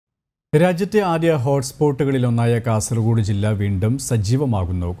രാജ്യത്തെ ആദ്യ ഹോട്ട്സ്പോട്ടുകളിലൊന്നായ കാസർഗോഡ് ജില്ല വീണ്ടും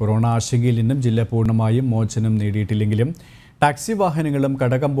സജീവമാകുന്നു. കൊറോണ ആശങ്കയിൽ നിന്നും ജില്ല പൂർണ്ണമായും മോചനം നേടിയിട്ടില്ലെങ്കിലും ടാക്സി വാഹനങ്ങളും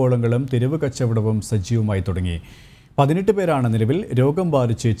കടകമ്പോളങ്ങളും തെരുവ് കച്ചവടവും സജീവമായി തുടങ്ങി. 18 പേരാണ് നിലവിൽ രോഗം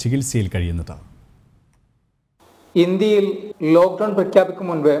ബാധിച്ച് ചികിത്സയിൽ കഴിയുന്നത്. ഇന്ത്യയിൽ ലോക്ക്ഡൌൺ പ്രഖ്യാപിക്കും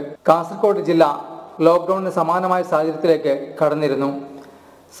മുൻപ് കാസർഗോഡ് ജില്ല ലോക്ക്ഡൌണിന് സമാനമായ സാഹചര്യത്തിലേക്ക് കടന്നിരുന്നു.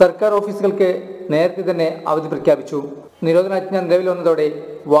 സർക്കാർ ഓഫീസുകൾക്ക് നേരത്തെ തന്നെ അവധി പ്രഖ്യാപിച്ചു. നിരോധനാജ്ഞ നിലവിൽ വന്നതോടെ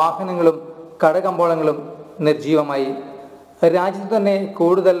വാഹനങ്ങളും കടകമ്പോളങ്ങളും നിർജീവമായി. രാജ്യത്ത് തന്നെ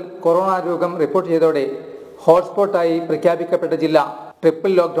കൂടുതൽ കൊറോണ രോഗം റിപ്പോർട്ട് ചെയ്തതോടെ ഹോട്ട്സ്പോട്ടായി പ്രഖ്യാപിക്കപ്പെട്ട ജില്ല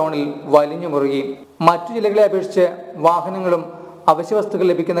ട്രിപ്പിൾ ലോക്ക്ഡൌണിൽ വലിഞ്ഞു മുറുകി. മറ്റു ജില്ലകളെ അപേക്ഷിച്ച് വാഹനങ്ങളും അവശ്യവസ്തുക്കൾ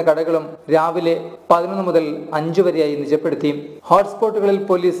ലഭിക്കുന്ന കടകളും രാവിലെ 11 മുതൽ 5 വരെയായി നിജപ്പെടുത്തി. ഹോട്ട്സ്പോട്ടുകളിൽ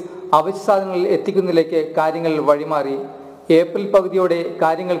പോലീസ് അവശ്യ സാധനങ്ങൾ എത്തിക്കുന്നതിലേക്ക് കാര്യങ്ങൾ വഴിമാറി. ഏപ്രിൽ പകുതിയോടെ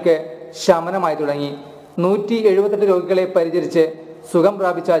കാര്യങ്ങൾക്ക് ശമനമായി തുടങ്ങി. 178 രോഗികളെ പരിചരിച്ച് സുഖം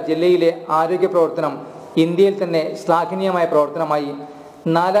പ്രാപിച്ച ജില്ലയിലെ ആരോഗ്യ പ്രവർത്തനം ഇന്ത്യയിൽ തന്നെ ശ്ലാഘനീയമായ പ്രവർത്തനമായി.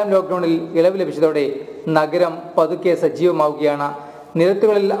 4ാം ലോക്ക്ഡൌണിൽ ഇളവ് ലഭിച്ചതോടെ നഗരം പതുക്കെ സജീവമാവുകയാണ്.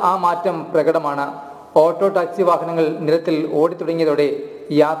 നിരത്തുകളിൽ ആ മാറ്റം പ്രകടമാണ്. ഓട്ടോ ടാക്സി വാഹനങ്ങൾ നിരത്തിൽ ഓടിത്തുടങ്ങിയതോടെ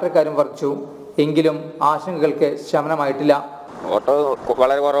യാത്രക്കാരും വർദ്ധിച്ചു. എങ്കിലും ആശങ്കകൾക്ക് ശമനമായിട്ടില്ല. ഓട്ടോ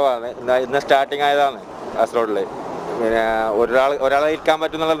വളരെ കുറവാണ്. ഇന്ന് സ്റ്റാർട്ടിങ് ആയതാണ് കാസർഗോഡിൽ. പിന്നെ ഒരാളെ ഇരിക്കാൻ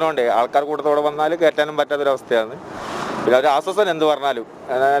പറ്റുന്നുള്ളതുകൊണ്ട് ആൾക്കാർ കൂട്ടത്തോടെ വന്നാൽ കയറ്റാനും പറ്റാത്തൊരവസ്ഥയാണ്. പിന്നെ ഒരു ആശ്വാസം എന്ത് പറഞ്ഞാലും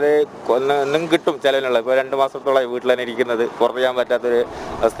ഒന്നും കിട്ടും ചിലവിനുള്ള. ഇപ്പോൾ 2 മാസത്തോളമായി വീട്ടിൽ തന്നെ ഇരിക്കുന്നത്, പുറത്ത് ചെയ്യാൻ പറ്റാത്തൊരു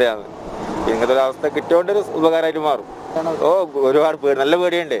അവസ്ഥയാണ്. ഇങ്ങനത്തെ ഒരു അവസ്ഥ കിട്ടിയോണ്ടൊരു ഉപകാരമായിട്ട് മാറും. ഒരുപാട് നല്ല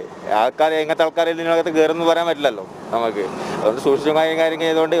പേടിയുണ്ട്. ഇങ്ങനത്തെ ആൾക്കാരെ ഇതിനകത്ത് കയറുമെന്ന് പറയാൻ പറ്റില്ലല്ലോ നമുക്ക്. അതുകൊണ്ട് സൂക്ഷിച്ചും കാര്യം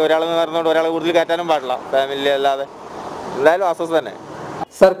ചെയ്തുകൊണ്ട് ഒരാൾ പറഞ്ഞുകൊണ്ട് ഒരാളെ കൂടുതൽ കയറ്റാനും പാടില്ല, ഫാമിലി അല്ലാതെ. എന്തായാലും ആശ്വാസം തന്നെ.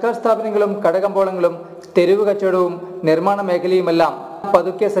 സർക്കാർ സ്ഥാപനങ്ങളും കടകമ്പോളങ്ങളും തെരുവ് കച്ചവടവും നിർമ്മാണ മേഖലയുമെല്ലാം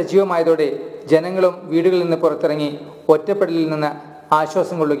പതുക്കെ സജീവമായതോടെ ജനങ്ങളും വീടുകളിൽ നിന്ന് പുറത്തിറങ്ങി ഒറ്റപ്പെടലിൽ നിന്ന്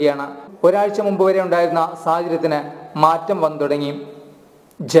ആശ്വാസം കൊള്ളുകയാണ്. ഒരാഴ്ച മുമ്പ് വരെ ഉണ്ടായിരുന്ന സാഹചര്യത്തിന് മാറ്റം വന്നു തുടങ്ങി.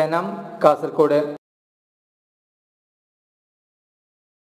 ജനം, കാസർഗോഡ്.